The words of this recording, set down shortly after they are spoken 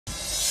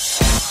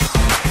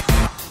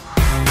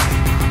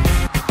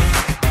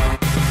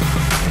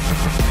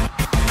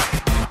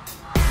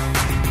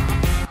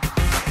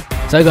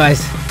So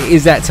guys, it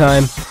is that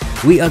time.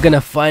 We are going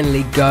to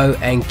finally go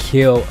and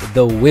kill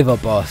the Wither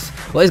boss.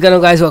 What is going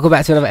on, guys? Welcome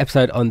back to another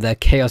episode on the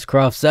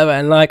KaoshKraft server.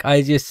 And like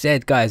I just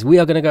said, guys, we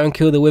are going to go and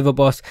kill the Wither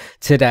boss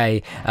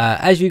today.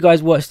 As you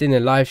guys watched in the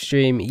live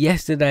stream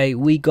yesterday,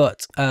 we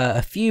got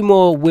a few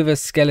more Wither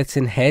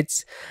skeleton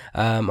heads.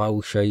 I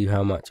will show you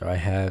how much I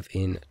have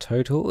in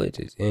total. It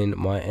is in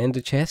my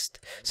ender chest.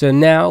 So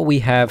now we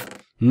have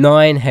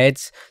 9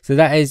 heads, so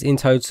that is in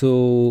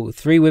total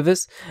 3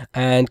 withers,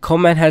 and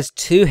Conman has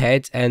 2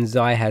 heads and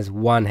Zai has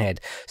 1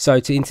 head. So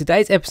in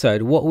today's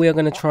episode, what we are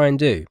going to try and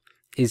do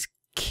is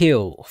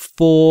kill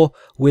 4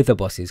 wither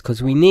bosses,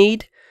 because we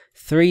need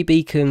 3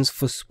 beacons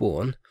for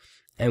spawn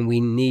and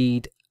we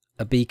need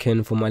a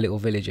beacon for my little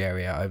village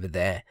area over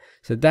there.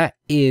 So that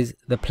is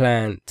the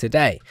plan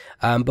today.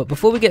 But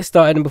before we get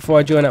started and before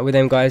I join up with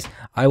them, guys,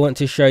 I want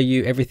to show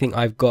you everything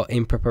I've got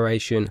in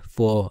preparation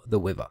for the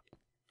wither.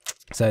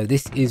 So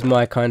this is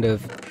my kind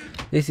of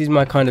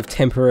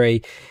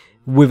temporary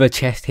wither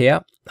chest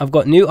here. I've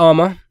got new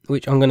armor,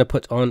 which I'm going to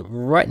put on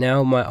right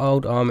now. My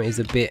old armor is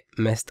a bit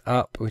messed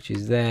up, which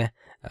is there.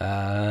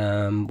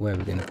 Where are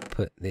we going to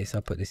put this?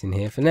 I'll put this in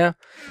here for now.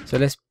 So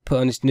let's put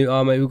on this new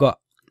armor. We've got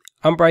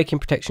Unbreaking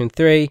Protection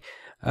 3,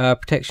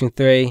 Protection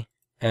 3,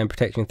 and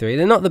Protection 3.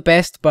 They're not the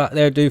best, but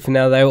they'll do for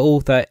now. They were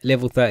all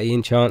level 30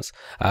 enchants.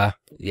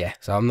 Yeah,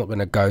 so I'm not going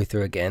to go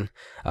through again.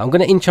 I'm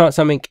going to enchant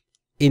something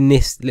in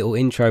this little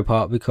intro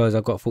part because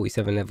I've got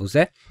 47 levels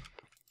there.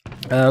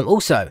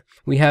 Also,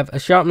 we have a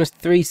sharpness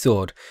 3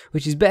 sword,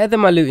 which is better than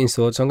my looting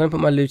sword, so I'm going to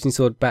put my looting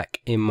sword back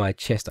in my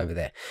chest over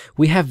there.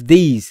 We have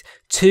these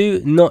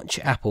 2 notch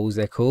apples,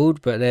 they're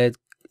called, but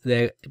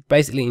they're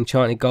basically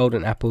enchanted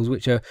golden apples,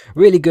 which are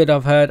really good,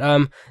 I've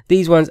heard.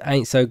 These ones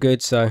ain't so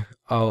good, so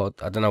I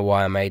don't know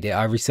why I made it.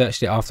 I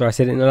researched it after I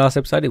said it in the last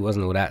episode. It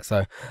wasn't all that,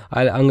 so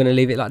I'm going to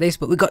leave it like this.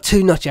 But we've got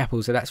 2 notch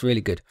apples, so that's really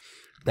good.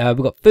 We've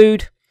got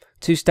food,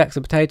 2 stacks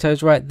of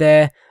potatoes right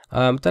there.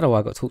 Don't know why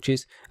I got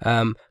torches.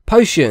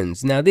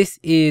 Potions. Now this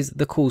is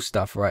the cool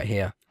stuff right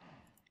here.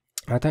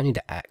 I don't need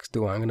an axe,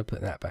 do I? I'm going to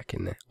put that back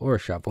in there, or a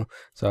shovel.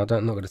 So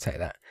I'm not going to take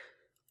that.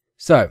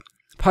 So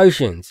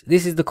potions.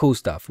 This is the cool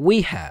stuff.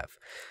 We have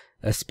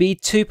a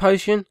speed 2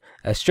 potion,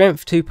 a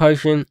strength 2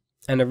 potion,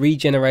 and a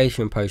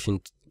regeneration potion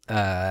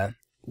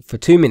for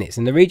 2 minutes.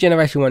 And the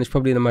regeneration one is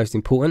probably the most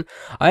important.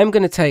 I am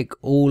going to take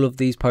all of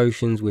these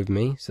potions with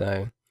me.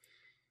 So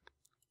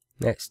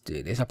let's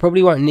do this. I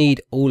probably won't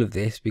need all of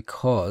this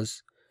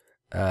because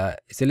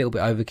it's a little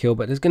bit overkill,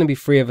 but there's going to be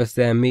 3 of us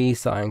there, me,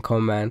 Sai, and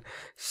Conman.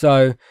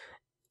 So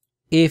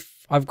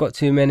if I've got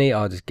too many,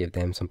 I'll just give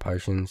them some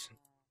potions.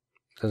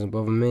 Doesn't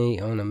bother me.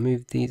 I want to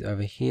move these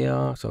over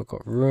here so I've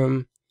got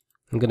room.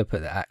 I'm going to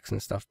put the axe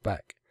and stuff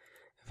back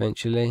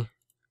eventually.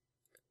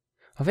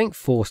 I think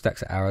 4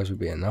 stacks of arrows would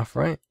be enough,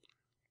 right?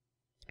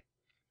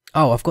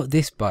 Oh, I've got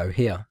this bow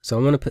here, so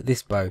I'm going to put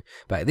this bow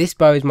back. This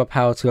bow is my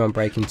power 2, I'm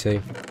breaking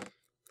 2.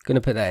 Gonna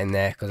put that in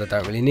there because I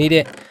don't really need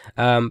it.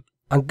 I'm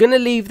gonna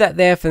leave that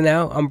there for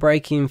now. I'm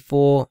breaking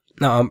 3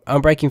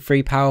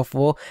 power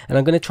 4, and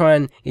I'm gonna try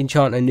and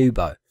enchant a new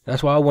bow.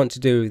 That's what I want to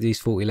do with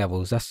these 40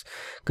 levels. That's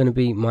gonna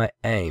be my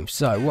aim.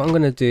 So what I'm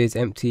gonna do is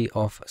empty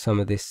off some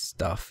of this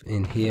stuff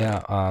in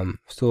here.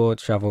 Sword,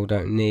 shovel,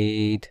 don't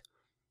need,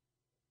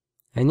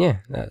 and yeah,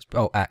 that's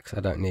axe I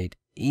don't need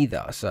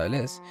either. So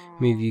let's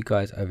move you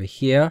guys over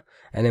here,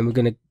 and then we're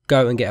gonna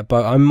go and get a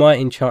bow. I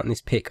might enchant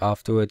this pick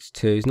afterwards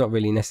too. It's not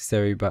really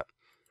necessary, but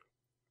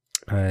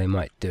I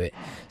might do it.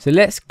 So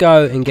let's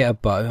go and get a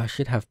bow. I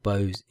should have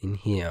bows in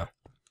here.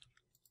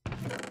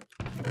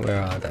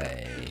 Where are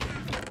they?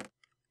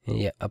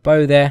 Yeah, a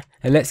bow there,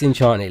 and let's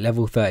enchant it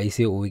level 30,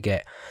 see what we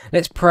get.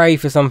 Let's pray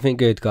for something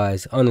good,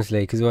 guys,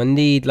 honestly, because I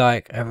need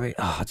like I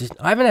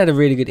haven't had a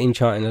really good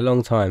enchant in a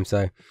long time,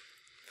 so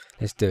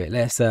let's do it.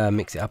 Let's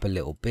mix it up a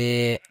little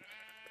bit.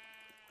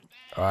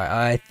 All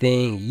right, I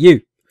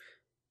think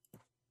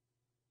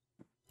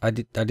I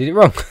did it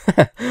wrong.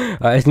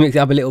 Alright, let's mix it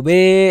up a little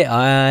bit.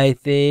 I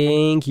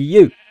think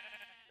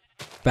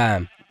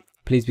bam.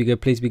 Please be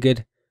good, please be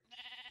good.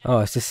 Oh,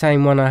 it's the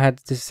same one I had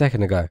just a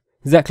second ago.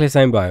 Exactly the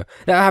same bow.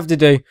 That'll have to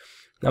do.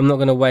 I'm not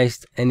going to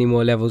waste any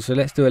more levels, so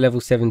let's do a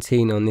level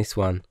 17 on this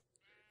one.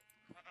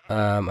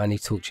 I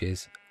need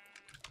torches.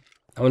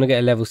 I want to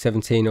get a level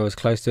 17 or as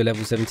close to a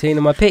level 17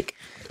 on my pick.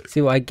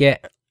 See what I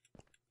get.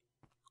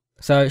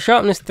 So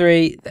sharpness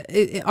 3.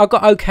 I've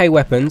got okay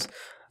weapons.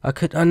 I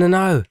don't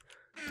know.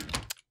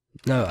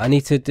 No, I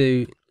need to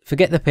do,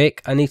 forget the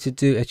pick, I need to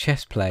do a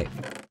chest plate.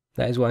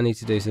 That is what I need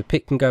to do. So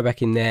pick can go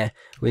back in there.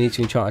 We need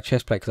to enchant a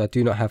chest plate because I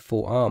do not have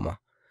full armor.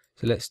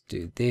 So let's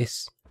do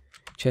this.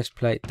 Chest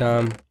plate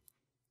done.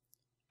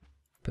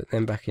 Put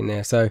them back in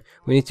there. So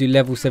we need to do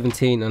level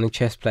 17 on a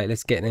chest plate.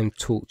 Let's get them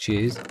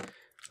torches.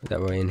 Put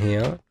that way in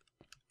here.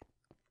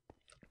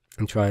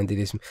 And try and do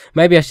this.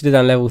 Maybe I should have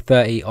done level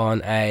 30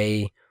 on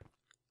a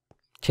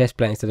chest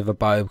plate instead of a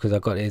bow because I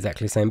got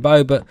exactly the same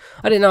bow, but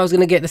I didn't know I was going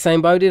to get the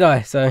same bow, did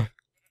I? So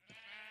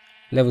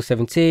level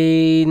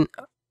 17,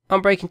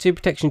 Unbreaking 2,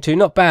 Protection 2,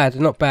 not bad,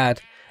 not bad.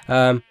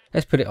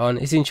 Let's put it on.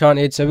 It's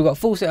enchanted, so we've got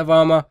a full set of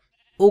armor,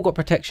 all got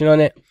protection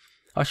on it.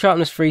 Our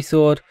sharpness 3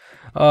 sword.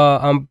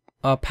 Our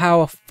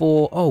power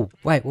 4. Oh,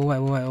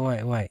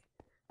 wait.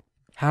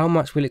 How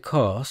much will it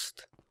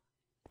cost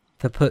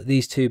to put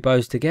these two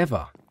bows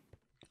together?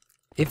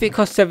 If it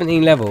costs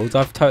 17 levels,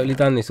 I've totally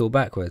done this all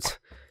backwards.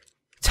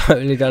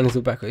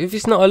 If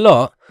it's not a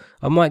lot,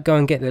 I might go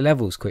and get the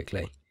levels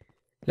quickly.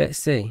 Let's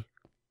see.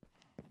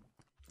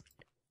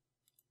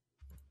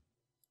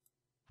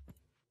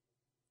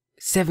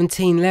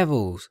 $17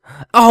 levels.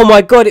 Oh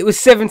my god, it was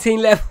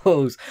 17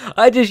 levels.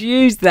 I just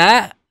used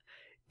that.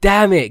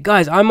 Damn it.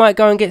 Guys, I might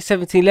go and get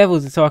 17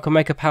 levels so I can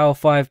make a power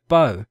 5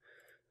 bow.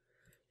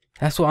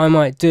 That's what I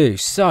might do.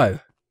 So,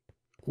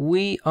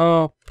 we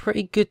are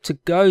pretty good to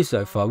go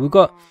so far. We've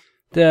got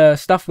the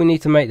stuff we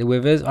need to make the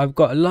withers. I've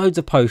got loads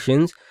of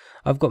potions.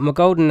 I've got my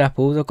golden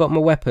apples. I've got my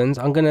weapons.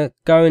 I'm going to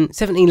go and...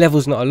 17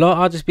 levels not a lot.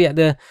 I'll just be at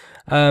the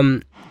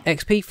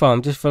XP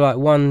farm just for like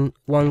one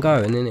go,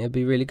 and then it'll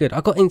be really good.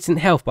 I've got instant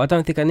health, but I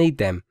don't think I need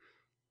them.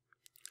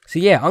 So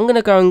yeah, I'm going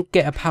to go and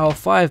get a power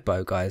 5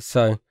 bow, guys.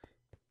 So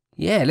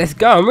yeah, let's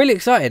go. I'm really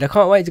excited. I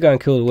can't wait to go and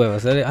kill the wither.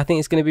 So I think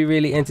it's going to be a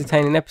really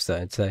entertaining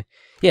episode. So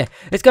yeah,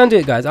 let's go and do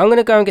it, guys. I'm going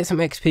to go and get some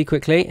XP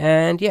quickly,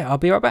 and yeah, I'll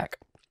be right back.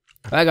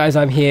 Alright guys,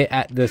 I'm here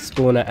at the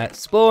spawner at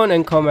spawn,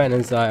 and Conman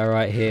and Zai are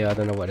right here. I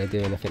don't know what they're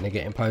doing. I think they're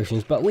getting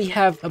potions, but we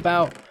have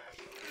about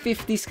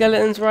 50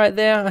 skeletons right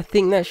there. I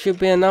think that should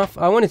be enough.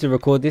 I wanted to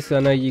record this, so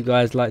I know you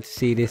guys like to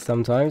see this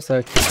sometimes,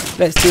 so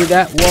let's do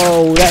that.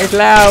 Whoa, that is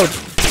loud.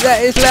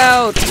 That is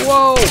loud.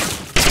 Whoa.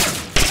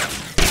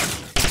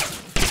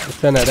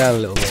 Let's turn that down a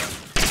little bit.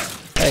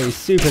 That is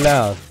super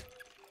loud.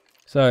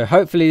 So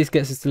hopefully this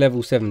gets us to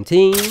level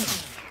 17.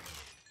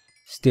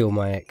 Steal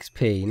my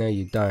XP. No,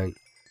 you don't.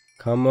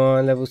 Come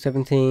on, level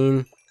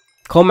 17.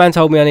 Conman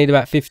told me I need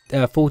about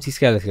 40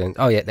 skeletons.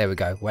 Oh yeah, there we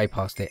go. Way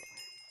past it.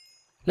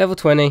 Level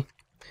 20.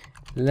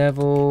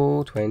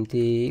 Level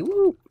 20.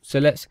 Woo. So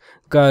let's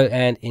go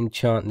and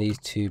enchant these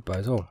two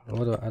bows. Oh,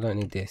 I don't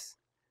need this.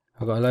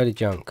 I've got a load of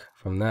junk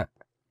from that.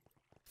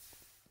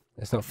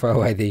 Let's not throw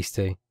away these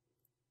two.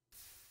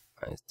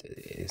 Let's do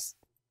this.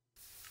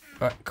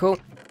 Right, cool.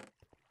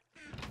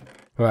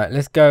 Right,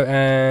 let's go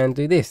and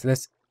do this.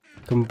 Let's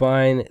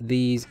combine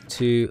these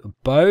two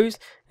bows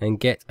and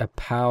get a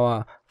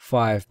power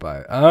 5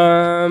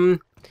 bow.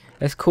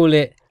 Let's call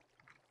it...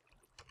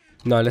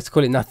 No, let's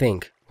call it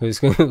nothing. It's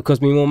going to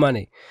cost me more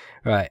money.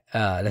 Right,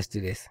 let's do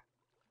this.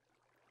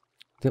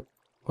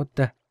 What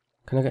the...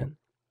 Can I get...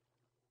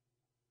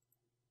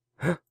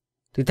 Huh?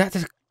 Did that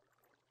just...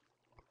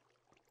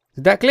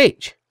 Did that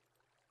glitch?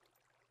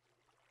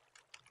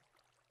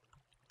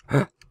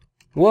 Huh?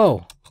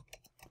 Whoa.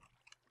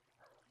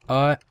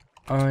 I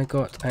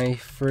got a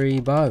free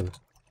bow.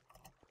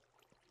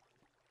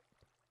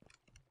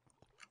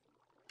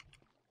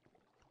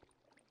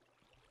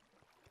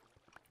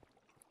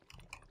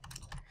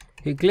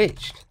 It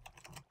glitched.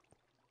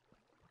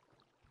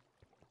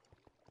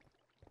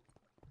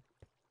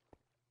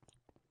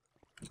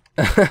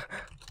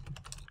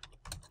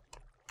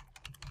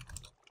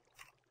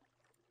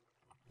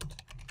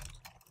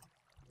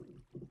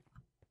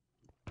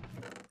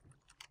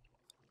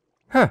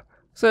 Huh.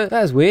 So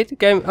that's weird.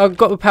 Game. I've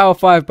got the power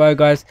 5 bow,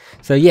 guys.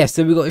 So yes,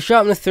 so we've got a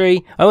sharpness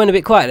 3. I went a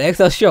bit quiet there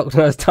because I was shocked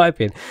when I was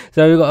typing.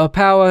 So we've got a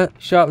power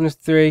sharpness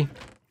 3.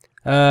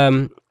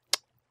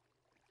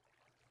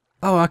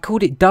 Oh, I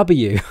called it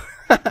W.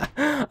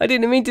 I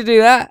didn't mean to do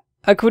that.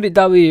 I called it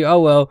W. Oh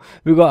well.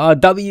 We've got our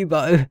W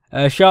bow,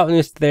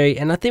 sharpness 3,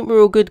 and I think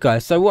we're all good,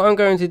 guys. So what I'm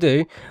going to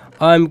do,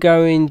 I'm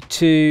going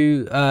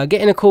to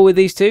get in a call with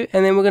these two,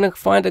 and then we're going to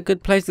find a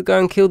good place to go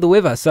and kill the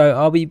wither. So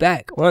I'll be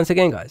back once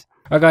again, guys.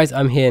 Alright guys,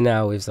 I'm here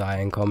now with Zai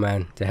and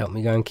Conman to help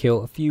me go and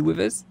kill a few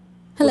withers.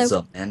 Hello. What's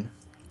up, man?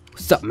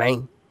 What's up,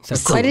 man? So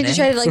cool, why did you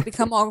try to like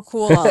become all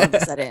cool all of a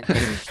sudden?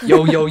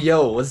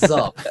 Yo, what's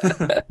up?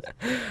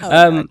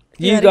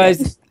 You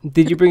guys,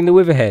 did you bring the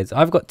wither heads?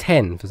 I've got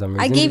 10 for some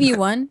reason. I gave you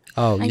one.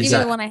 Oh, I gave you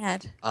the one I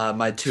had.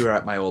 My 2 are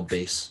at my old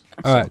base.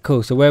 Alright,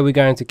 cool. So where are we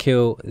going to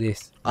kill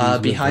this?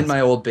 Behind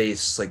my old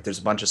base, like there's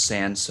a bunch of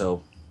sand,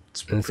 so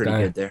it's pretty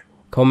good there.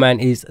 Conman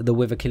is the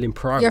wither killing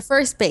pro. Your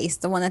first base,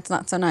 the one that's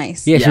not so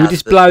nice. Yeah, should we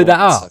just blow that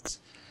up? Sucks.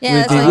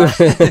 Yeah,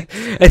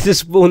 let's just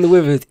spawn the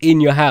withers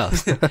in your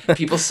house.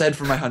 People said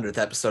for my 100th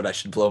episode I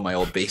should blow my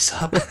old base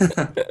up.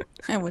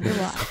 I wonder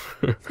why.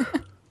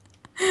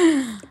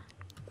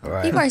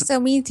 Right. People are so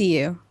mean to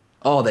you.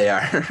 Oh, they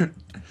are.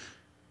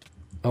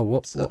 Oh,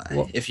 what?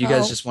 If you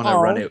guys just want to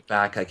run out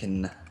back, I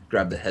can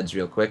grab the heads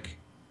real quick.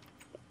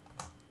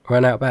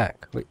 Run out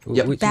back?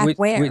 Yep. Back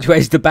where? Which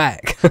way's the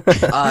back?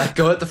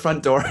 Go out the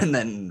front door and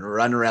then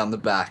run around the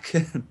back.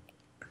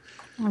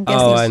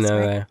 Oh, I know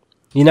where.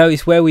 You know,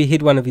 it's where we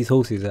hid one of his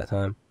horses that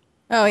time.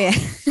 Oh, yeah.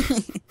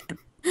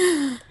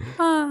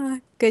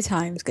 Good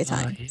times, good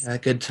times. Yeah,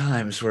 good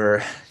times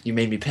where you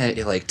made me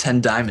pay like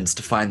 10 diamonds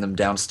to find them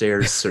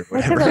downstairs or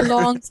whatever. It took a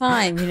long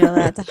time, you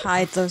know, to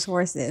hide those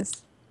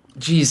horses.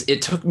 Jeez,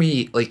 it took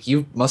me, like,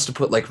 you must have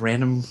put, like,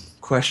 random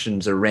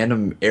questions or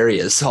random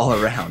areas all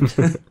around.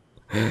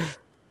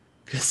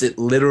 Because it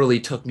literally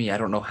took me, I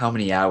don't know how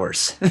many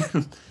hours.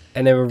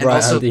 And they were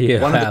right under your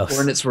house. One of the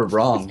coordinates were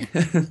wrong.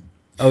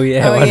 Oh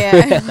yeah. Oh, one.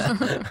 yeah.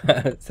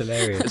 That's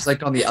hilarious. It's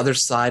like on the other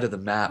side of the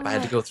map. I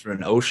had to go through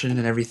an ocean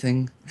and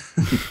everything.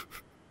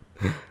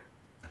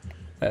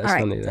 That's All right,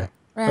 funny though.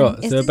 Run.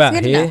 Right, Is so this about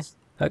good here. enough?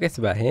 I guess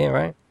about here,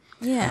 right?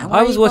 Yeah. I why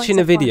are was you going watching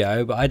so a far?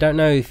 video, but I don't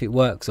know if it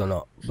works or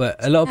not.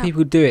 But a lot of Yeah.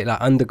 people do it like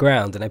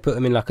underground, and they put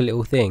them in like a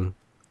little thing.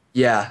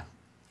 Yeah,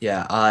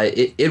 yeah.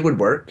 It would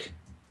work.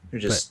 You're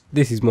But just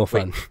this is more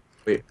fun.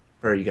 wait.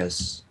 Where are you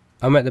guys?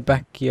 I'm at the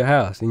back of your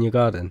house in your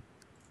garden.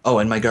 Oh,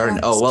 in my garden.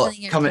 I'm Oh well,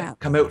 stealing your come crap.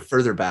 come out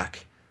further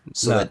back,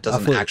 so No, that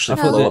doesn't I actually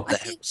thought blow that- up the I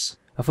think- house.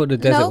 I thought the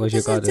desert No, was your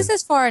this garden.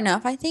 is far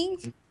enough, I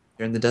think.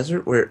 You're in the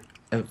desert. Where?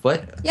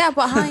 What? Yeah,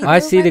 behind. I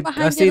we're see right the- behind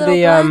I your see little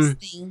the, glass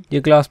thing.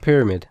 Your glass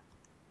pyramid.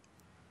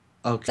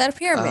 Okay. Is that a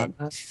pyramid?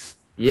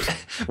 Yeah,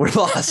 we're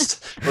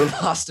lost. We're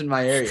lost in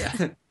my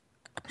area.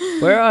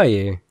 Where are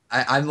you?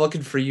 I'm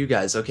looking for you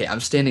guys. Okay, I'm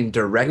standing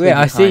directly. Wait,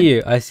 I behind. see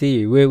you. I see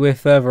you. We're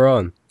further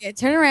on. Yeah,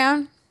 turn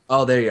around.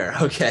 Oh, there you are.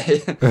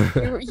 Okay.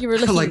 You were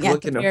I'm looking like at the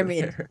looking over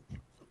pyramid. there.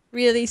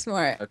 Really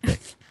smart. Okay.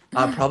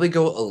 Probably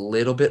go a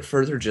little bit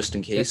further just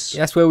in case.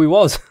 That's where we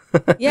was.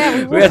 Yeah,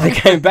 we we had were.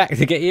 to go back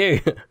to get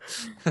you.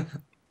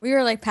 We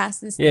were like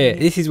past this. Yeah, thing.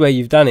 this is where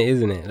you've done it,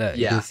 isn't it? Look,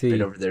 you Yeah, can see.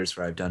 right over there is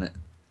where I've done it.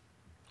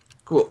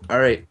 Cool. All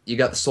right, you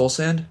got the soul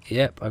sand?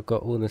 Yep, I've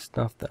got all the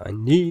stuff that I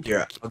need.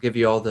 Here, I'll give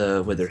you all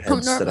the wither I'm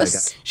heads that I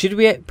nervous. got. Should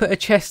we put a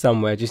chest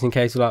somewhere just in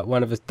case like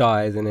one of us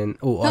dies and then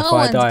No if I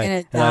one's die,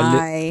 gonna and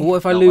I die. what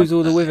if I No lose one-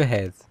 all the wither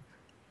heads?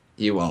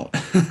 You won't.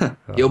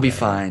 You'll be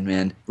fine,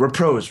 man. We're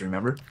pros,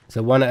 remember?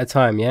 So one at a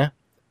time, yeah?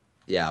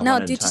 Yeah. No,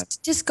 one at a dude, time.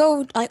 just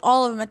go like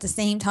all of them at the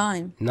same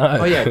time. No.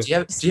 Oh yeah.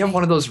 Do you have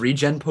one of those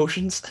regen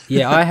potions?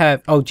 Yeah, I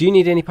have. Oh, do you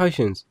need any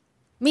potions?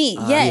 Me,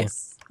 yeah.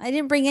 yes. I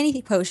didn't bring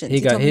any potions. Here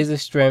you You go. told me- Here's a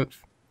strength.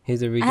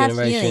 Here's a I have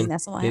regeneration. healing,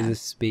 that's all I Here's a have.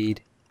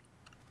 speed.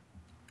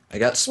 I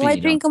got speed. Well, I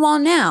drink them all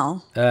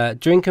now.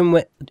 Drink them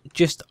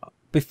just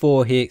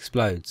before he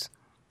explodes.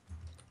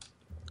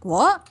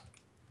 What?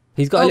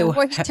 He's got a Oh, little.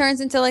 before he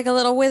turns into like a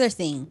little wither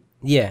thing.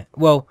 Yeah.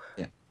 Well,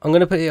 Yeah. I'm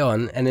gonna put it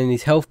on, and then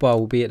his health bar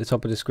will be at the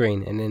top of the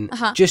screen, and then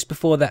Uh-huh. just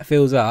before that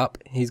fills up,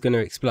 he's gonna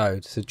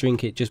explode. So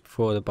drink it just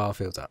before the bar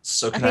fills up.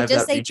 So can I Okay, have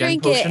just that say regen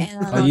drink potion? it.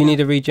 And, Oh, you need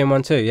a regen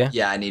one too, yeah?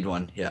 Yeah, I need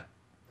one. Yeah.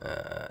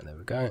 There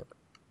we go.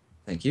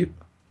 Thank you.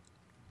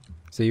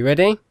 So you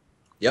ready?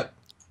 Yep.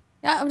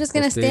 Yeah, I'm just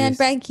gonna Let's do stand this.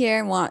 back here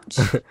and watch.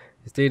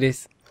 Let's do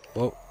this.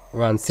 Whoa,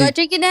 run. So I See,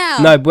 drink it now.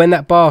 no, when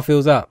that bar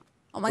fills up,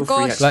 Oh my Go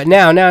for gosh. it. like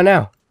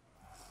now.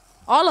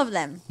 All of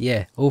them.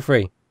 Yeah, all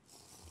three.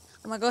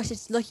 Oh my gosh,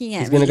 it's looking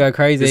at He's me. gonna go Who's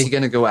crazy. he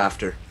gonna go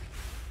after?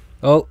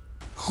 Oh,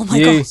 Oh my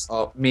you. gosh.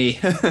 Oh, me.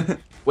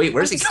 Wait,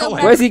 where's he I'm so going?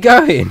 mad. Where's he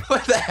going?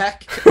 What the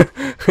heck?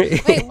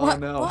 Wait, Oh what?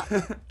 no.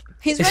 What?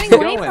 He's Where's running he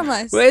away going? from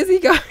us. Where's he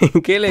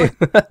going? Kill him.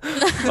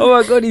 Oh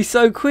my god, he's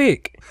so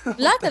quick.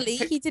 Luckily,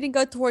 he didn't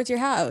go towards your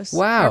house.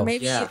 Wow. Or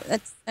maybe Yeah.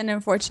 that's an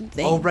unfortunate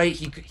thing. Oh right,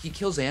 he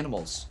kills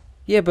animals.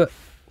 Yeah, but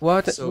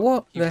what? So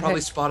What he the probably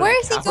heck? spotted Where a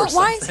is he cow or going?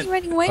 Why is he something.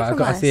 running away Right, I've from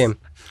got us? to see him.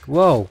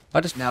 Whoa! I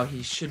just Now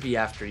he should be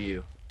after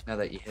you. Now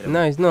that you hit him.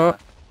 no, he's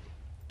not.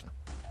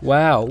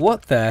 Wow!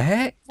 What the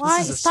heck? Why?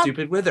 This is a Stop.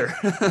 stupid wither.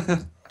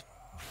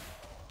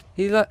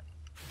 He's like,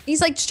 He's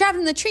like trapped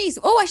in the trees.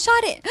 Oh, I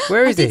shot it.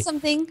 Where is I did he?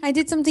 something. I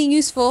did something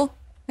useful.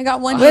 I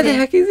got one where hit the in.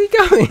 heck is he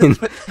going?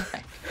 What the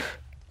heck?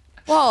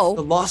 The Whoa.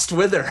 lost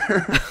wither.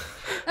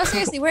 No,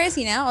 seriously, where is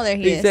he now? Oh, there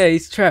he He's is. there.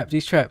 He's trapped.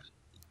 He's trapped.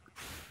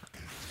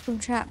 I'm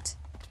trapped.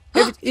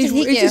 He's, Did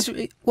he he's you?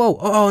 just. Whoa!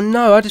 Oh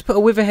no! I just put a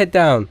wither head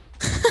down.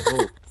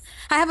 Oh,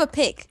 I have a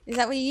pick. Is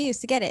that what you use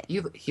to get it?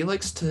 he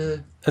likes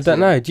to. I don't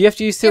know. Do you have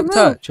to use silk move.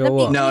 touch or Let me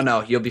what? know.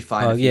 No, you'll be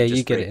fine. Oh if yeah, just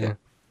you get break it. Yeah.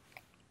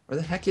 Where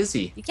the heck is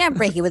he? You can't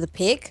break it with a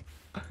pick.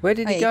 Where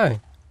did he Wait. go?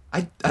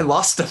 I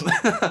lost him.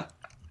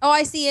 Oh,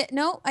 I see it.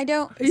 No, I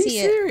don't Are you see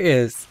it.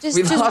 serious? Just,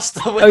 we just lost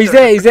the wither. Oh, he's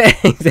there. He's there.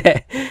 He's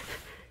there.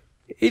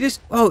 He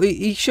just. Oh,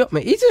 he shot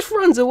me. He just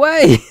runs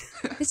away.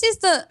 this is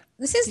He's a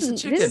this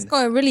is chicken.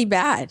 going really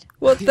bad.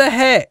 What the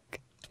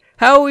heck?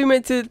 How are we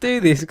meant to do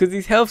this? Because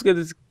his health's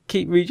gonna just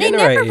keep They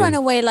regenerating. never run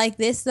away like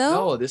this,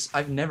 though. No,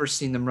 I've never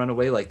seen them run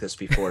away like this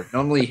before.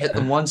 Normally you hit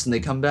them once and they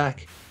come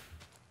back.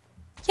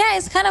 Yeah,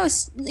 it's kind of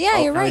yeah.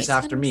 Oh, You're now right. he's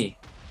after me.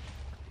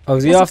 Oh,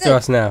 is he That's after good.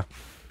 us now?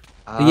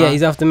 Yeah,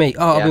 he's after me.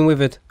 Oh, I've yeah. been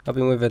withered. I've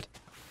been withered.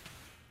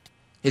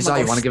 Hey, Zai,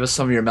 you gosh. want to give us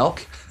some of your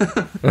milk?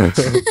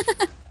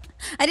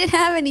 I didn't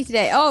have any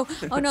today. Oh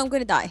no, I'm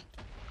gonna die.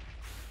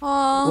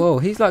 Oh, Whoa,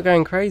 he's like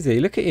going crazy.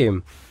 Look at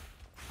him.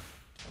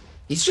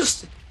 He's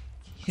just...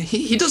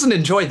 He doesn't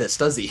enjoy this,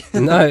 does he?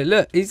 No,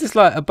 look, he's just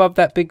like above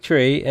that big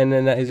tree, and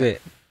then that is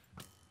it.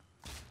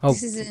 Oh,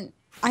 this isn't.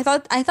 I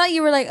thought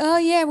you were like, oh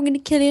yeah, we're gonna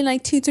kill it in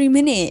like 2-3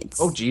 minutes.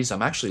 Oh, geez,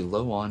 I'm actually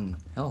low on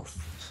health.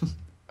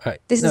 right.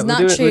 This is we're not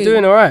doing, true. We're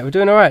doing all right. We're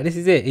doing all right. This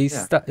is it. He's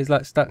Yeah. stuck. He's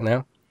like stuck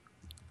now.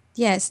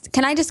 Yes.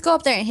 Can I just go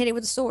up there and hit it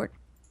with a sword?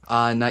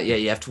 Not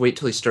yet. You have to wait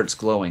till he starts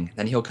glowing.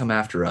 Then he'll come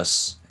after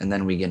us, and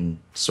then we can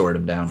sword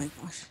him Oh my down.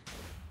 gosh.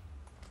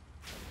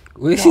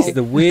 This Whoa. is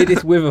the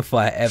weirdest wither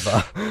fight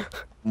ever.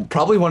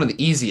 Probably one of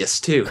the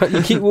easiest, too.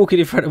 You keep walking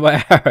in front of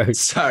my arrows.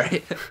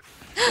 Sorry.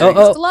 Oh, It's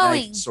oh. I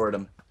glowing. sword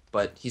him,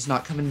 but he's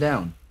not coming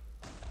down.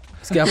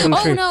 Let's get up on the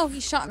tree. Oh no, he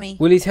shot me.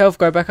 Will his health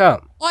go back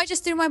up? Oh, I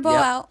just threw my bow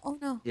out. Oh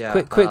no. Yeah.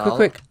 Quick.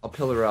 I'll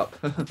pillar up.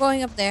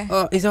 Going up there.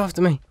 Oh, he's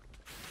after me.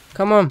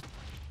 Come on.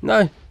 No.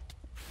 I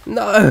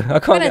I'm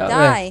can't gonna get up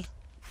die.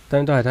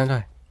 there. Don't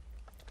die.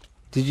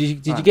 Did you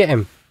get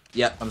him?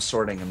 Yeah, I'm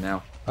sorting him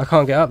now. I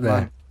can't get up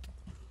there.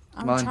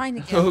 I'm Come on. trying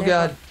to get Oh there.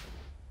 god.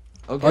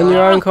 Oh god. On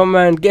your own,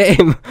 Conman. Get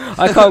him.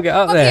 I can't get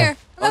up I'm there. here.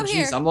 I'm Oh up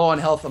here. jeez, I'm low on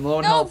health. I'm low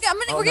on No, health.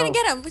 we're gonna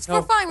get him. No.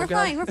 We're fine. We're Oh,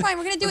 God. fine. We're fine.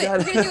 We're gonna do it.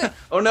 God. We're gonna do it.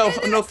 Oh no, We're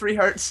gonna do no, 3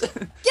 hearts. Get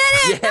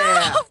it!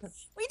 Yeah. No!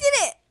 We did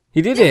it!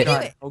 He did Yeah, it. we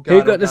did it. Oh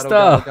Who got the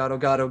star? Oh god, oh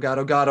god, oh god,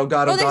 oh god, oh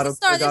god, Oh, oh god, there's a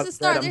star, oh god, there's a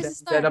star, there's a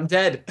star. I'm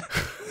dead.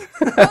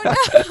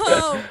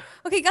 Oh no!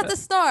 Okay, got the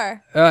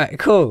star. All right,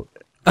 cool.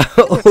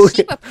 There's a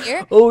sheep up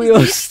here. all your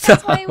That's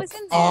stuff. why it was in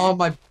there. Oh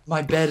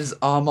my bed is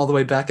all the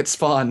way back at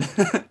spawn.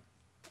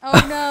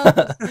 Oh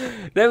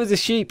no! There was a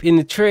sheep in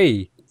the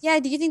tree. Yeah,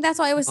 do you think that's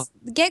why it was?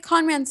 Get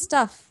Conman's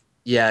stuff.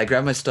 Yeah, I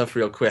grab my stuff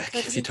real quick So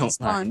it if you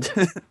doesn't don't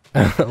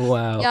despawn. mind.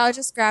 Wow. Yeah, I'll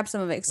just grab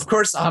some of it. Of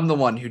course, I'm the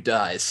one who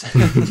dies.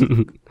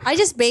 I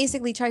just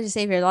basically tried to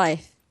save your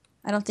life.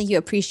 I don't think you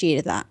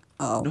appreciated that.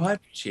 Oh. No, I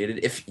appreciate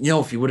it. If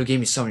you would have gave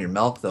me some of your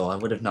milk, though, I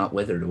would have not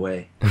withered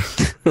away.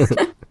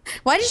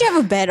 Why did you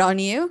have a bed on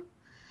you?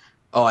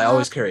 Oh, I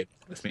always carry it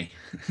with me.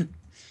 You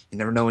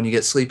never know when you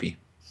get sleepy.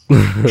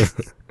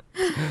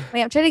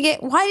 Wait, I'm trying to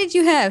get. Why did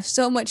you have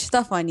so much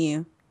stuff on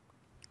you?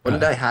 What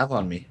did I have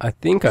on me? I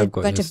think I've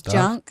got A bunch your of stuff.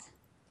 junk.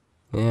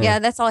 Yeah,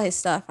 that's all his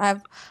stuff. I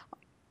have.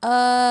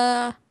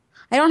 I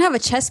don't have a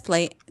chest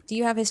plate. Do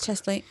you have his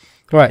chest plate?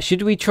 Right,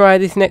 should we try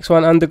this next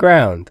one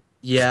underground?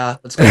 Yeah,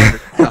 let's go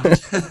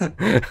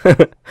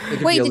underground.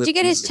 Wait, did you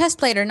get his chest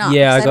plate or not?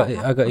 Yeah, 'Cause I don't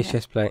got have his one.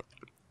 chest plate.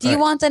 Do you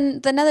want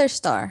the nether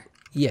star?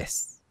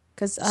 Yes.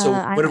 Because So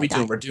what are we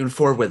doing? We're doing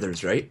 4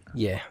 withers, right?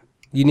 Yeah.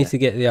 You need to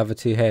get the other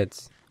 2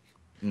 heads.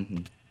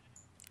 Mm-hmm.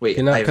 Wait,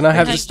 Can I have the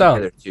gave you star?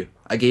 other 2.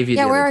 I gave you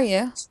Yeah, the where other are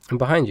you? I'm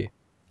behind you.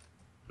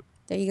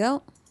 There you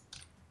go.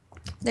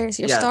 There's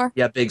your yeah, star.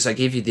 Yeah, Biggs, I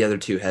gave you the other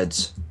 2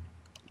 heads.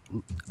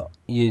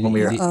 You When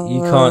we were- you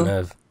can't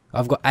have.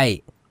 I've got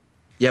 8.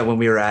 Yeah, when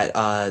we were at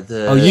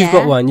the... Oh, you've Yeah.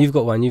 got one. You've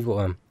got one. You've got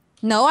one.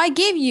 No, I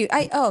gave you.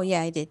 Oh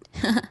yeah, I did.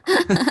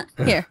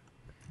 Here.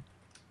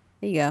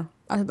 There you go.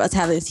 I was about to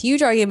have this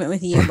huge argument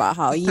with you about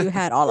how you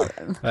had all of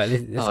them. Right,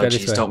 let's Oh, go this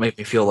jeez, way. don't make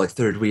me feel like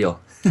third wheel.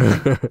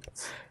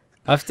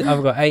 I've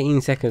got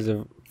 18 seconds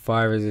of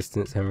fire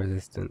resistance and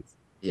resistance.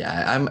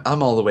 Yeah,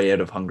 I'm all the way out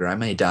of hunger. I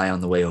may die on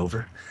the way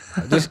over.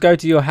 Just go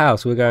to your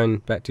house. We're going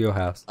back to your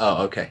house.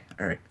 Oh, okay.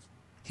 All right.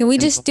 Can we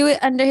just do it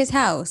under his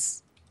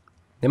house?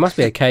 There must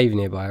be a cave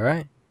nearby,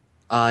 right?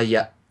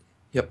 Yeah.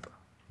 Yep.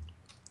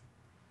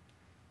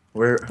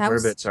 That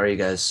was- Whereabouts are you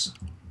guys?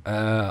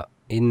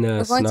 In the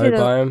We're going snow to the-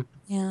 biome.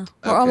 Yeah,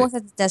 we're Okay. almost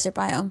at the desert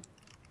biome.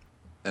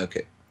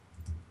 Okay.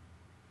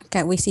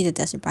 Okay, we see the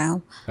desert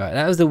biome. Right,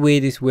 that was the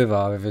weirdest wither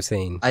I've ever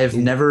seen. I have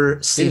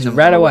never seen he's him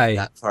ran go away.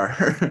 that far.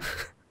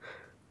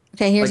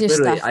 Okay, here's like, your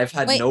literally, stuff. I've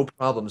had Wait, no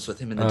problems with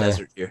him in the Oh, yeah.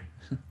 desert here.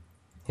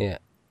 Yeah.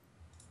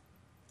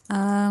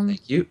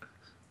 Thank you.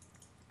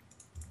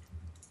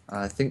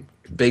 I think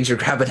Biggs, you're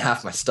grabbing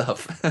half my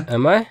stuff.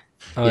 Am I?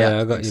 Oh Yeah, yeah,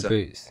 I I got think your so.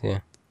 boots. Yeah.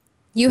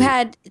 you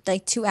had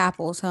like 2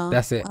 apples, huh?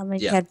 That's it. You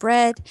Yeah. had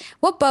bread.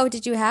 What bow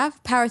did you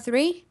have? Power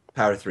 3?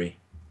 Power 3.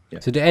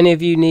 So do any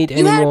of you need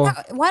any You had. more?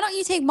 Why don't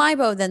you take my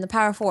bow then, the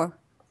power 4?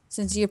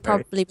 Since you're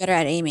probably better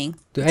at aiming.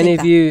 Do Take any of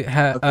that. you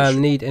Okay, sure.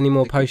 need any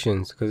more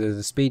potions? Because there's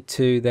a speed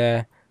 2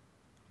 there.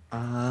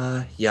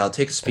 Yeah, I'll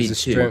take a speed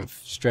There's a 2.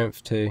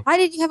 strength 2. Why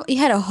did you have? You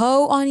had a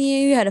hoe on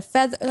you. You had a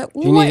feather. Like, Do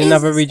you need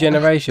another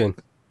regeneration?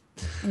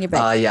 in your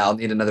bed? Yeah, I'll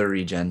need another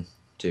regen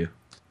too.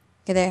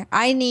 Okay, there.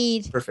 I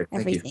need Perfect.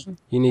 Thank you. everything.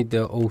 You need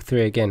all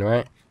 3 again,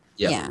 right?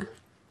 Yep. Yeah.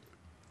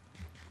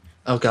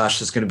 Oh gosh,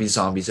 there's gonna be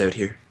zombies out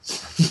here.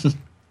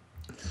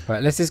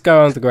 Right, let's just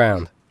go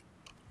underground.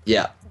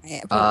 Yeah.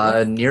 Yeah,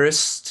 probably.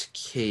 Nearest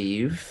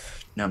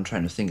cave. No, I'm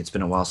trying to think. It's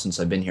been a while since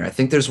I've been here. I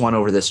think there's one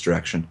over this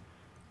direction.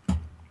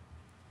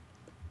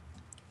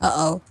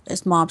 Uh-oh.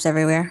 There's mobs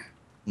everywhere.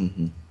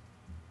 Mm-hmm.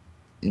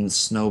 In the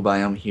snow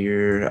biome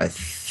here, I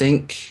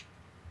think.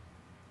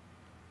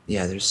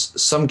 Yeah, there's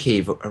some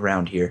cave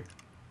around here.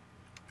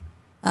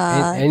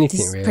 anything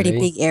this is a pretty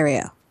really. big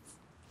area.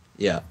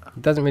 Yeah.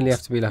 It doesn't really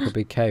have to be like a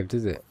big cave,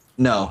 does it?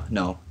 No.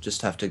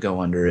 Just have to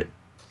go under it.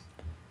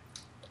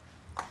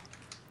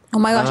 Oh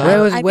my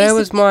gosh. Where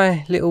was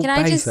my little Can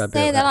I base just I built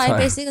say that that I time?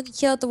 basically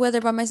killed the wither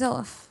by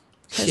myself?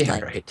 'Cause, Yeah,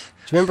 like- right.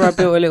 Do you remember I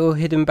built a little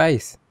hidden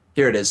base?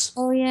 Here it is.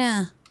 Oh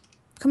yeah.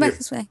 Come back Here.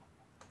 this way.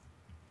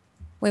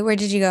 Wait, where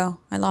did you go?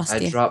 I lost I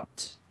you.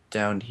 dropped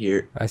down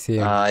here. I see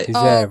him. He's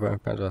Oh. there, bro.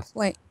 Alright,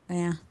 Wait,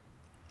 yeah.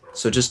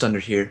 So just under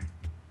here.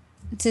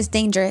 It says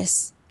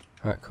dangerous.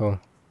 cool.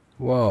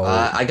 Whoa.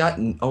 I got.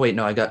 Oh wait,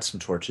 no, I got some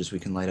torches. We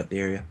can light up the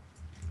area.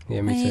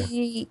 Yeah, me too.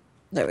 Wait.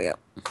 There we go.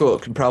 Cool.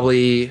 Can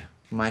probably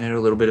mine out a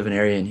little bit of an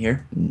area in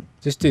here.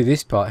 Just do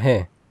this part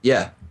here.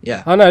 Yeah.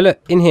 Oh no, look,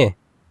 in here.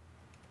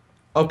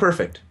 Oh,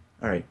 perfect.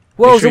 All right.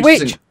 Whoa, Make it's a you're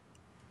witch! using-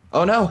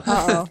 Oh no.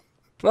 Uh-oh.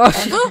 Oh,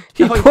 he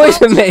No, you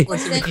poisoned me!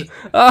 Poisoned.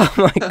 Oh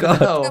my god.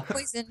 No. Got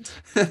poisoned.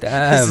 This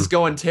Damn. is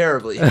going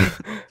terribly.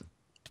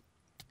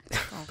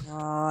 Oh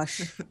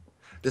gosh.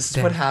 This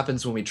is what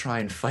happens when we try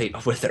and fight a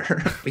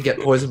wither. We get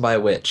poisoned by a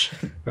witch.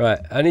 Right,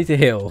 I need to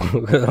heal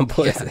because I'm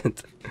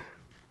poisoned.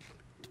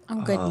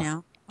 I'm good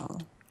now. Oh.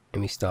 Let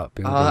me start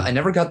building. I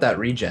never got that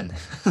regen.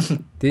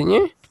 Didn't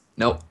you?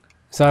 Nope.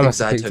 So I must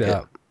Because I have picked took it it.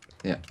 up.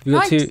 Yeah. You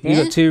got I two. You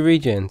got did. 2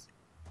 regions.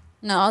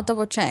 No, I'll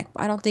double check.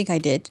 I don't think I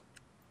did.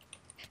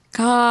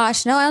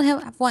 Gosh, no, I only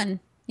have 1.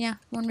 Yeah,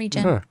 1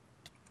 regen. Huh.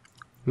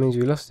 Means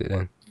we lost it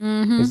then.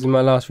 This is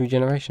my last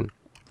regeneration.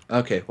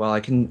 Okay, well I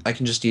can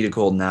just eat a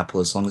golden apple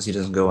as long as he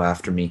doesn't go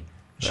after me.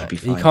 It should be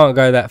You fine. can't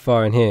go that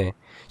far in here.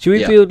 Should we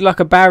Yeah. build like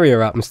a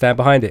barrier up and stand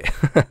behind it?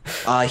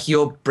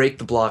 He'll break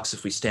the blocks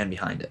if we stand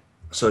behind it.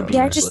 So it'd be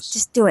Yeah, useless.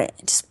 just do it.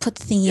 Just put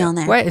the thingy on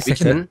there. Wait a We can-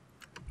 second.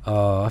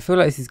 Oh, I feel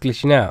like this is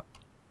glitching out.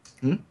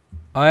 Hmm?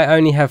 I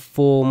only have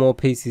 4 more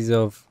pieces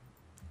of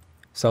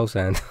soul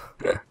sand.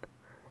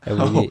 and,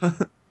 we need,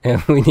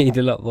 and we need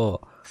a lot more.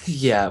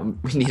 Yeah,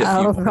 we need a few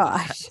Oh more.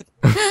 gosh.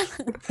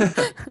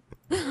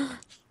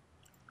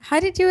 How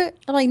did you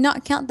like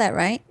not count that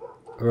right?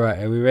 Right,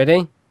 are we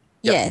ready?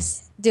 Yep.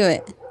 Yes, do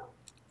it.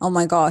 Oh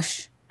my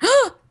gosh.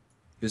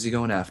 Who's he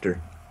going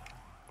after?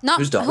 Not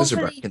Whose dogs are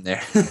hopefully- barking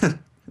there?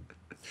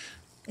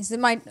 Is it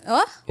my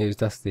what? It was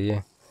Dusty,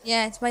 yeah.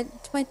 Yeah, it's my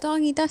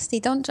doggy Dusty.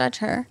 Don't judge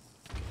her.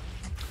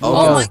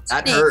 Oh, my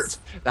that goodness. hurt.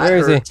 That Where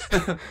is he?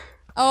 hurt.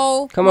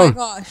 Oh Come my on.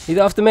 gosh. He's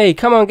after me.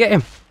 Come on, get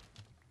him.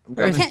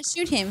 I can't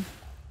shoot him.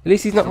 At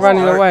least he's not Oh,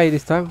 running Art. away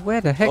this time.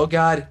 Where the heck? Oh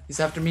god, he's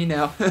after me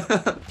now.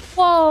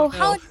 Whoa,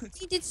 how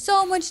he did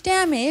so much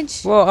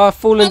damage. Well, I've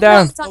fallen Oh,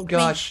 down. it's on Oh me.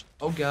 gosh.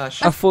 Oh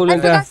gosh. I've fallen I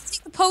forgot down. to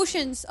take the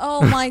potions.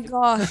 Oh my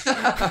gosh.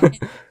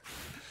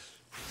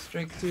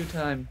 Strength 2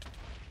 time.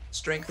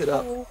 Strength it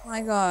up. Oh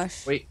my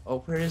gosh. Wait, oh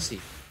where is he?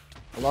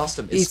 I lost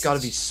him. He's It's gotta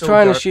be so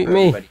trying to dark shoot for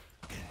me. everybody.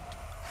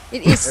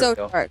 It is There so we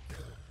go. dark.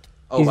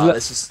 Oh He's wow, lo-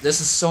 this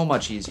is so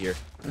much easier.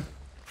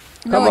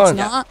 No, Come it's on.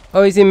 not.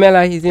 Oh, he's in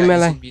melee. He's in Yeah,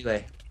 melee. he's in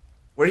melee.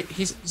 Where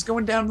he's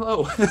going down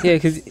low. Yeah,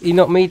 because he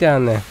knocked me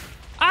down there.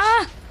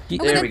 Ah! You-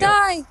 I'm There gonna we go.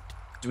 die.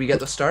 Do we get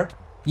the star?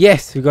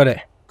 Yes, we got it.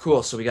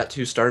 Cool. So we got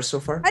 2 stars so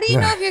far. How do you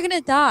know if you're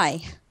gonna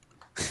die?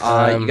 You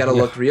gotta yeah.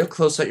 look real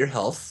close at your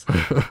health,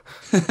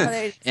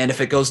 there- and if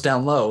it goes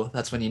down low,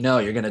 that's when you know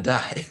you're gonna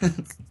die.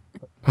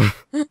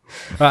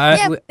 Right,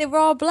 Yeah, but they were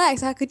all black,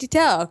 so how could you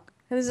tell?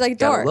 It was like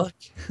Gotta dark.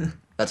 look.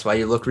 That's why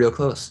you look real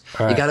close. You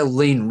Alright. gotta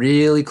lean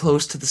really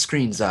close to the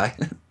screen, Zai.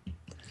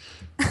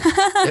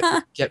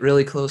 Get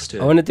really close to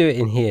it. I want to do it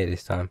in here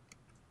this time.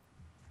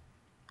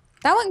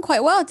 That went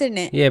quite well, didn't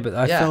it? Yeah, but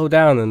I Yeah. fell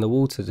down and the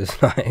water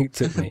just like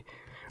took me.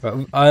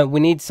 Right, we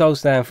need soul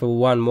stand for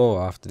 1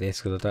 more after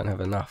this because I don't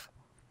have enough.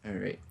 All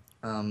right.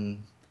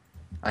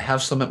 I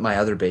have some at my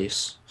other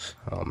base,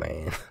 Oh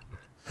man.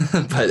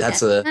 but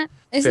that's a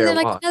Isn't fair there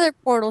like walk. another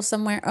portal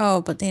somewhere?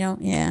 Oh, but they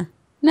don't. Yeah.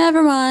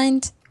 Never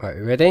mind. Right,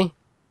 you ready?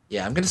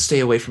 Yeah, I'm gonna stay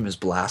away from his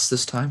blast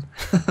this time.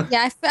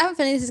 Yeah, I have a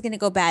feeling this is gonna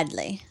go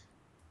badly.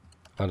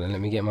 Hold on,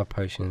 let me get my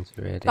potions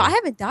ready. But I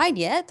haven't died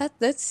yet.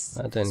 That's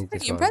I don't need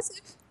pretty this one.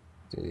 impressive.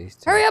 Do these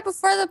two. Hurry up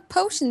before the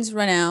potions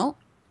run out.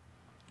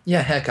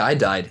 Yeah, heck, I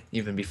died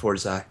even before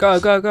Zai. Go,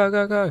 go, go,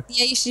 go, go.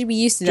 Yeah, you should be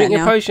used to Drink that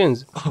your now.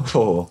 potions.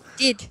 Oh,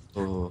 Did.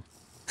 oh,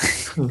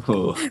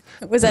 oh.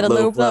 Was that a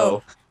low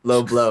blow?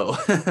 Low blow.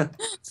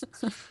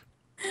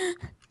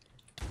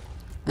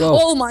 Whoa.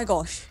 Oh my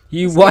gosh.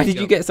 Why did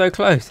go. you get so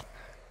close?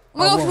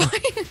 Oh my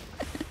gosh.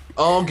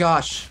 Oh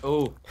gosh.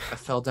 Oh, I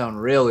fell down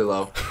really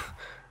low.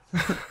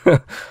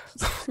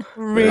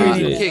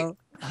 Really Kick. low.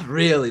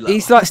 Really low.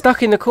 He's like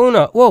stuck in the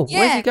corner. Whoa, where's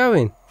Yeah. he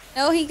going?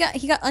 No, he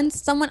got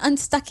someone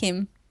unstuck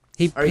him.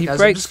 He All right, he guys, I'm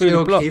breaks just through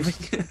the gonna go blocks.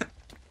 caving.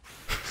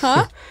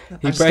 Huh? He I'm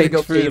just gonna breaks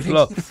go through the caving.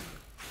 blocks.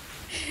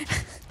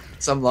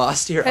 So I'm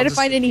lost here. Try I'll to just-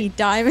 find any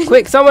diamonds.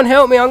 Quick, someone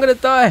help me! I'm gonna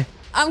die.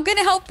 I'm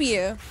gonna help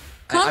you.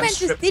 Conman just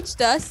stripped-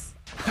 ditched us.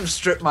 I'm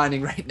strip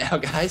mining right now,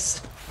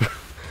 guys.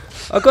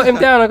 I got him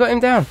down. I got him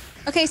down.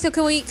 Okay, so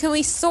can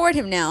we sword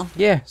him now?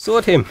 Yeah,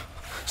 sword him.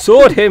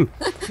 Sword him.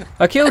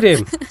 I killed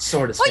him.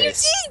 Sword his Oh, you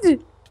face.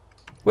 did!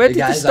 Where Hey,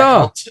 did the guys, star? I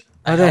helped.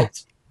 I Oh, there.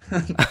 helped.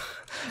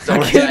 Don't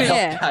worry, killed I him. helped,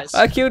 Yeah. guys.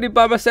 I killed him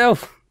by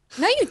myself.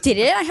 No, you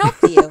didn't. I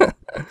helped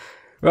you.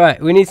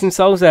 Right, we need some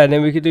soul sand,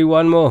 then we could do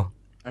 1 more.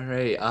 All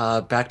right,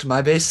 back to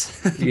my base.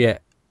 Yeah.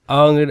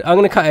 I'm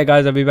gonna cut it,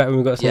 guys. I'll be back when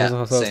we've got some Yeah,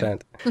 soul same.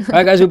 sand.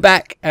 Alright, guys, we're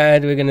back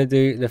and we're gonna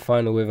do the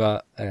final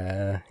wither.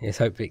 Yes,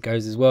 hope it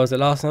goes as well as the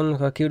last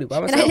one. I killed it by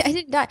And myself. I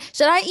didn't die.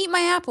 Should I eat my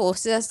apple?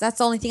 So that's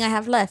the only thing I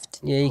have left.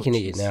 Yeah, you can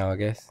eat it jeez. now, I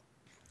guess.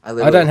 I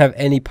I don't have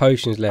any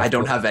potions left. I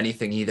don't have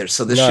anything either,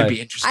 so this No. should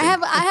be interesting. I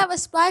have a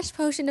splash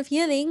potion of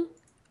healing.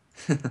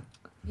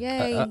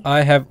 Yay.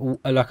 I have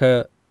like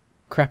a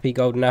crappy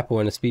golden apple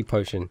and a speed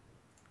potion.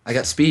 I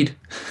got speed.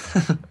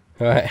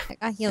 Alright, I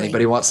got healing.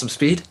 Anybody want some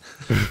speed?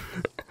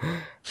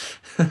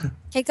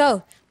 Okay,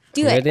 go.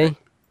 Do it. ready?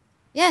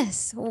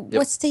 Yes.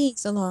 What's taking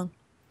so long?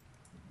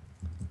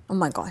 Oh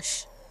my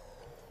gosh.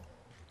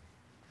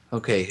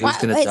 Okay, who's Why-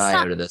 gonna wait, die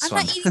stop. out of this I'm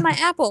one? not eating my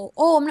apple.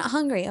 Oh, I'm not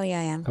hungry. Oh yeah,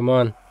 I am. Come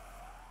on.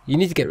 You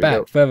need to get Here we back,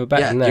 go. further back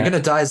Yeah, than you're that.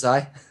 gonna die,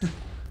 Zai.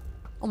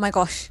 Oh my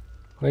gosh.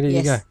 Where did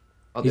Yes. you go?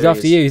 Oh, He's there he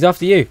after is. you, he's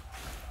after you.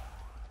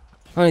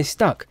 Oh, he's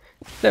stuck.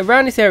 Look,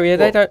 around this area,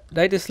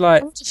 they just like...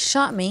 Someone just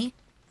shot me.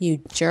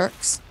 You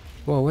jerks.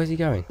 Whoa, where's he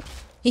going?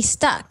 He's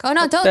stuck. Oh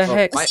no, What don't. the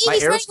heck? My- See, my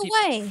he's arrows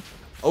running away.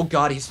 Oh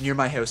god, he's near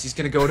my house. He's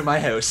gonna go to my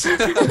house. Is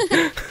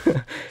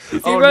he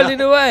Oh, running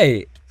no.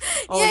 away?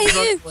 Oh, Yeah, he's he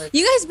running is. away.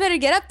 You guys better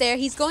get up there.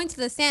 He's going to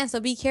the sand, so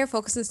be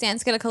careful because the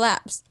sand's gonna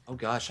collapse. Oh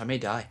gosh, I may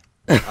die.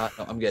 No,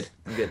 I'm good.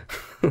 I'm good.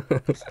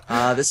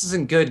 This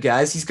isn't good,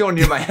 guys. He's going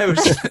near my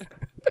house.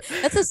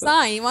 That's a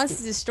sign. He wants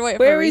to destroy it.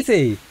 Where is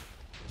he?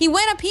 He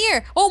went up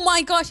here. Oh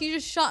my gosh, he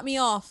just shot me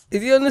off.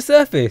 Is he on the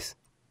surface?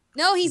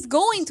 No, he's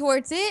going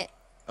towards it.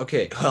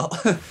 Okay, well,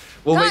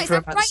 we'll Guys, wait for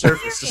him I'm at the right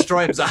surface. here.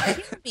 Destroy him, Zai.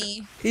 Hit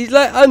me. He's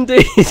like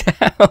under his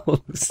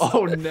house.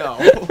 Oh no.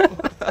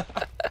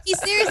 He's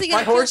seriously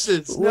My gonna kill me.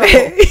 horses. No.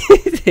 Where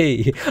is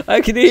he?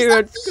 I can He's hear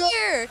up him.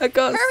 here. I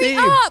can't see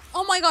Hurry him. up.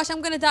 Oh my gosh,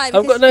 I'm gonna die. I've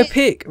got because no shit.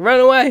 pick. Run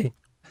away.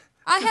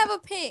 I have a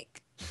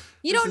pick.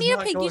 You This don't is need a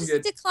not pick. You going just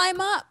good. need to climb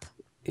up.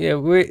 Yeah,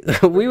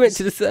 we went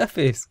to the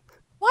surface.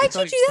 Why'd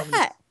thought you he was do coming-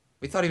 that?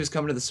 We thought he was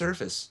coming to the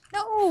surface.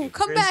 No,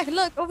 come Where is back.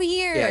 Look over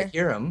here. Yeah, I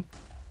hear him.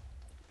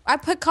 I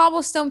put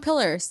cobblestone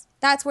pillars.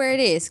 That's where it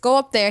is. Go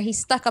up there. He's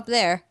stuck up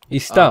there.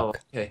 He's stuck. Oh,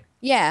 okay.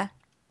 Yeah,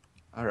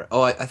 All right.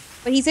 Oh,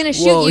 but he's gonna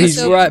shoot Whoa, you. he's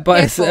so right be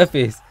by the careful.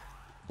 surface.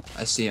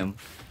 I see him.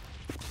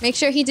 Make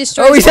sure he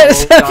destroys. Oh, he's you. at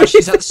the Oh gosh, surface.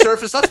 he's at the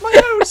surface. That's my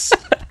house.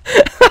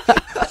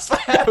 That's my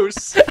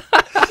house.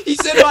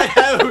 He's in my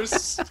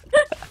house.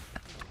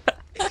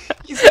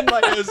 He's in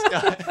my house,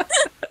 guy.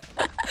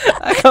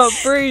 I can't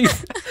breathe.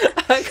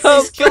 I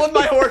can't. He's killing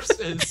my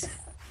horses.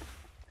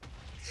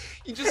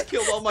 He just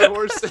killed all my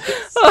horses.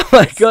 Oh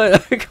my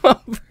god, I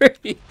can't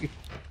breathe.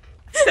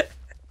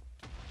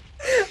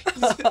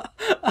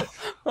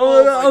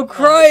 Oh, no, my I'm God.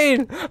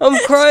 crying. I'm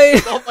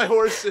crying. All my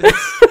horses.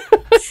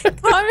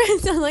 Conman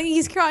sounds like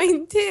he's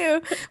crying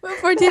too, but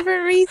for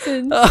different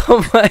reasons.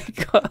 Oh my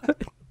god.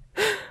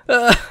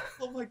 Oh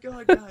my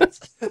god, guys.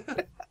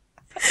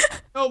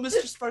 Oh,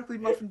 Mr. Sparkly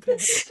Muffin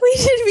Pants. We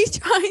should be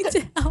trying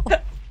to help.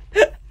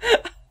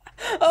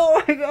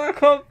 Oh my god, I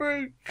can't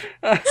breathe.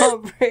 I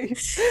can't breathe. You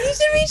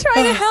should be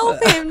trying to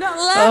help him, not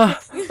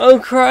laugh.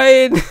 I'm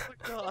crying. Oh my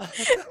god.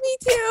 Me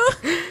too.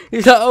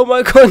 He's like, oh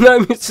my god, no,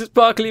 Mr.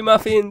 Sparkly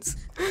Muffins.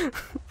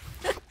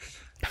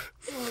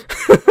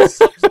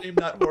 Someone's named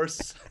that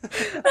horse.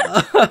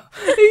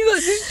 He's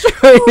like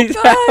destroying his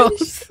gosh.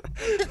 house.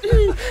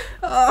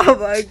 Oh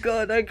my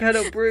god, I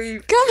cannot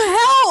breathe. Come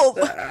help!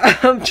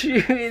 I'm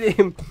chewing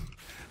him.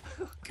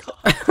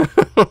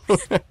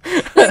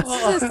 This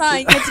is a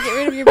sign. You have to get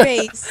rid of your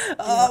base.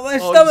 Oh, my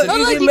Oh, stomach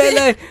he's is in- in Oh, look,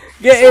 melee.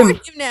 Get him.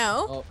 Sword him now.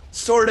 Oh,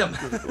 sword him.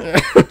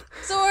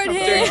 Sword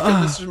Dare you him. kill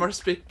Mr.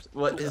 Marspeak?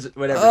 What is it?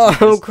 Whatever. Oh, his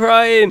name I'm is.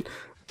 crying.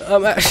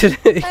 I'm actually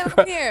I'm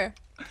crying. here.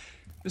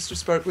 Mr.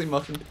 Sparkly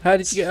Muffin. How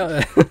did you get out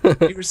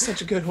there? You were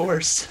such a good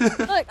horse. Look,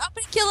 I'm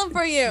gonna kill him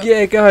for you.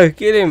 Yeah, go.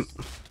 Get him.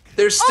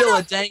 There's still no.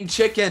 a dang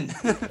chicken.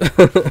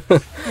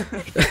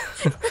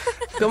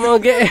 Come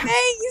on, get him.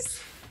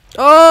 Thanks.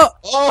 Oh!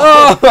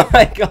 Oh, Oh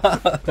my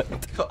god.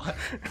 God.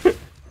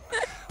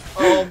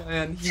 Oh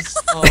man, he's.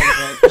 Oh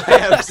man, my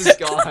house is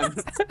gone.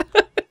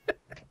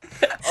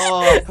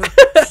 Oh.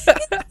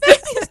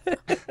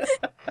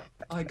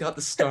 I got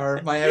the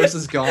star. My house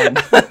is gone.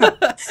 Your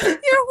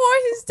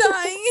horse is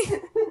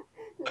dying.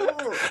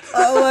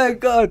 Oh my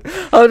god.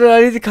 Hold on,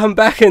 I need to come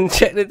back and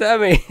check the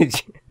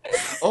damage.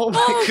 Oh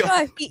my Oh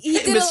god. god, he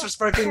did Mr.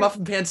 Sparkling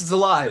Muffin Pants is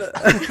alive.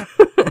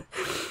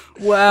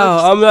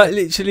 Wow, I'm like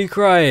literally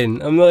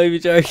crying. I'm not even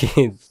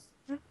joking.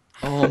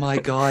 Oh my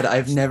god,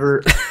 I've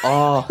never.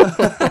 Oh.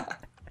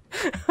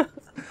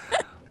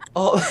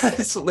 Oh, that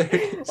is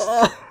hilarious.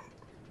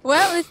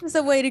 Well, this is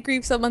a way to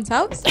grieve someone's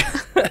house.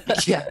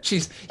 Yeah,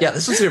 jeez. Yeah,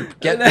 this was your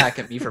get back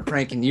at me for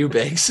pranking you,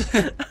 Biggs.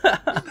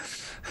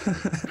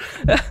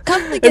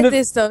 Come to get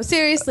this though.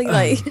 Seriously,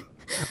 like.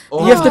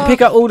 Oh, You have to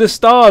pick up all the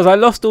stars. I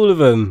lost all of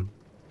them.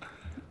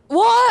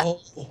 What?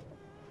 oh.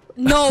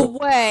 No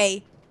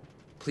way.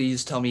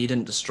 Please tell me you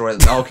didn't destroy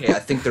them. Okay, I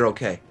think they're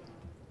okay.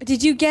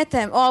 Did you get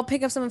them? Oh, I'll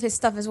pick up some of his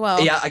stuff as well.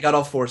 Yeah, I got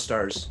all 4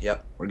 stars.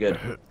 Yep, we're good.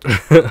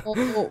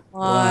 Oh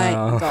my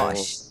Wow.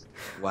 gosh.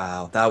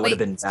 Wow, that would have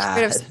been Let's get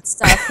rid of bad. some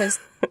stuff 'cause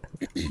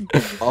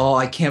Oh,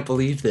 I can't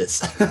believe this.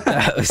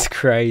 That was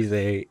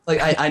crazy. Like,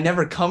 I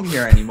never come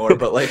here anymore,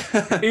 but like,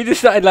 You just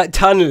started like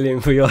tunneling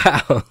for your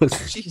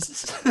house.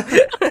 Jesus. oh,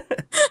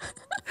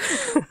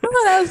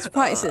 that was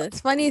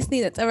priceless. Funniest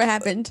thing that's ever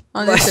happened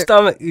on My this.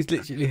 stomach is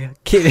literally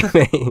killing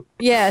me.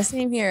 Yeah,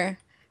 same here.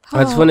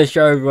 I just want to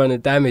show everyone the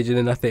damage and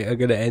then I think I'm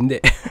going to end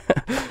it.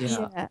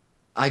 Yeah. Yeah.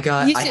 I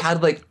You should-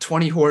 had like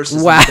 20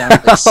 horses Wow. and down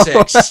to like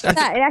 6.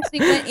 That it actually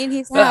went in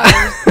his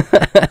house.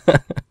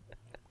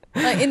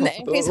 Like in the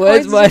his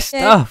Where's horses my are dead.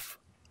 stuff?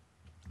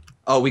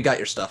 Oh, we got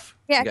your stuff.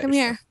 Yeah, We got come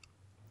your here. stuff.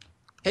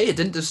 Hey, it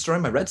didn't destroy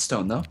my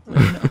redstone though. What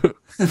do you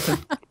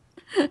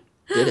know?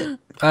 Did it?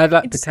 I'd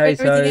like It's just like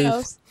everything potatoes.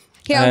 else.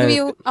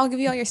 Here, I'll give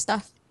you all your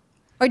stuff.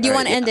 Or do you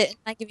Alright, want to end yeah. it and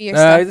I give you your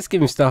stuff? Just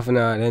give me stuff and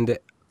I'll end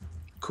it.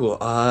 Cool.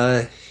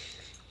 I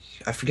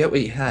forget what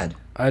you had.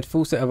 I had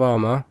full set of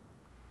armor.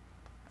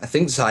 I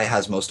think Zai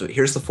has most of it.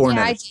 Here's the 4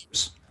 Yeah, I nether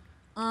stars.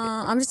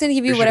 I'm just gonna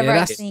give you Yeah, whatever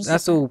I that's think.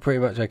 all pretty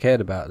much I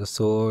cared about. The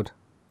sword.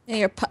 And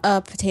your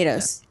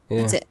potatoes.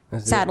 Yeah, That's it.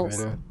 Saddles.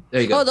 Right now.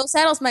 There you go. Oh, those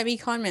saddles might be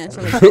Conman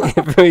from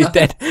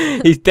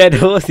the He's dead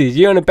horses.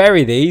 You want to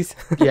bury these?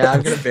 Yeah,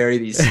 I'm gonna bury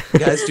these.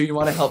 Guys, do you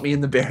want to help me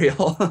in the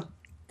burial?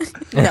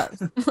 No.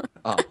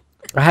 Oh,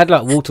 I had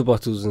like water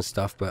bottles and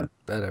stuff, but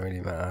that don't really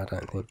matter. I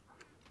don't think.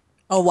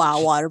 Oh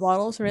wow, water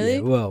bottles, really?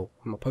 Yeah, well,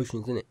 my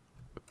potion's in it.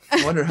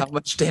 I wonder how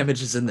much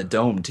damage is in the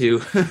dome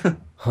too.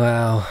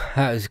 Wow,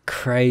 that was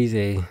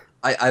crazy.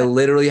 I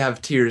literally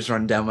have tears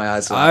run down my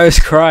eyes. I was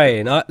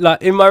crying.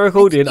 Like in my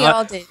recording, We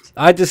all did.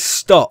 I just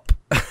stop.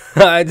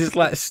 I just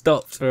like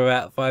stopped for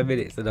about 5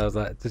 minutes, and I was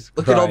like, just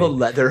Look at all the crying.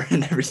 leather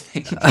and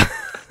everything.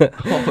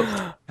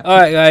 Oh, All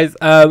right, guys.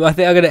 I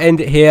think I'm gonna end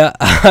it here.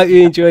 I hope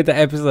you enjoyed that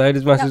episode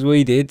as much as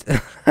we did.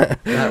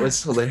 that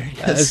was hilarious.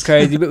 That was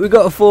crazy, but we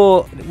got a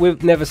 4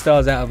 with never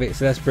stars out of it,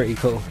 so that's pretty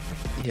cool.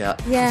 Yeah.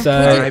 Yeah. So-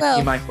 we did R.I.P.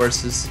 well. my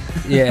horses.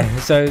 Yeah.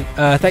 So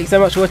thanks so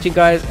much for watching,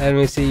 guys, and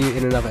we'll see you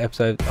in another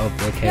episode of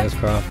the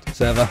KaoshKraft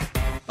server.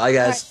 Bye,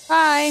 guys. All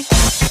right,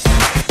 bye.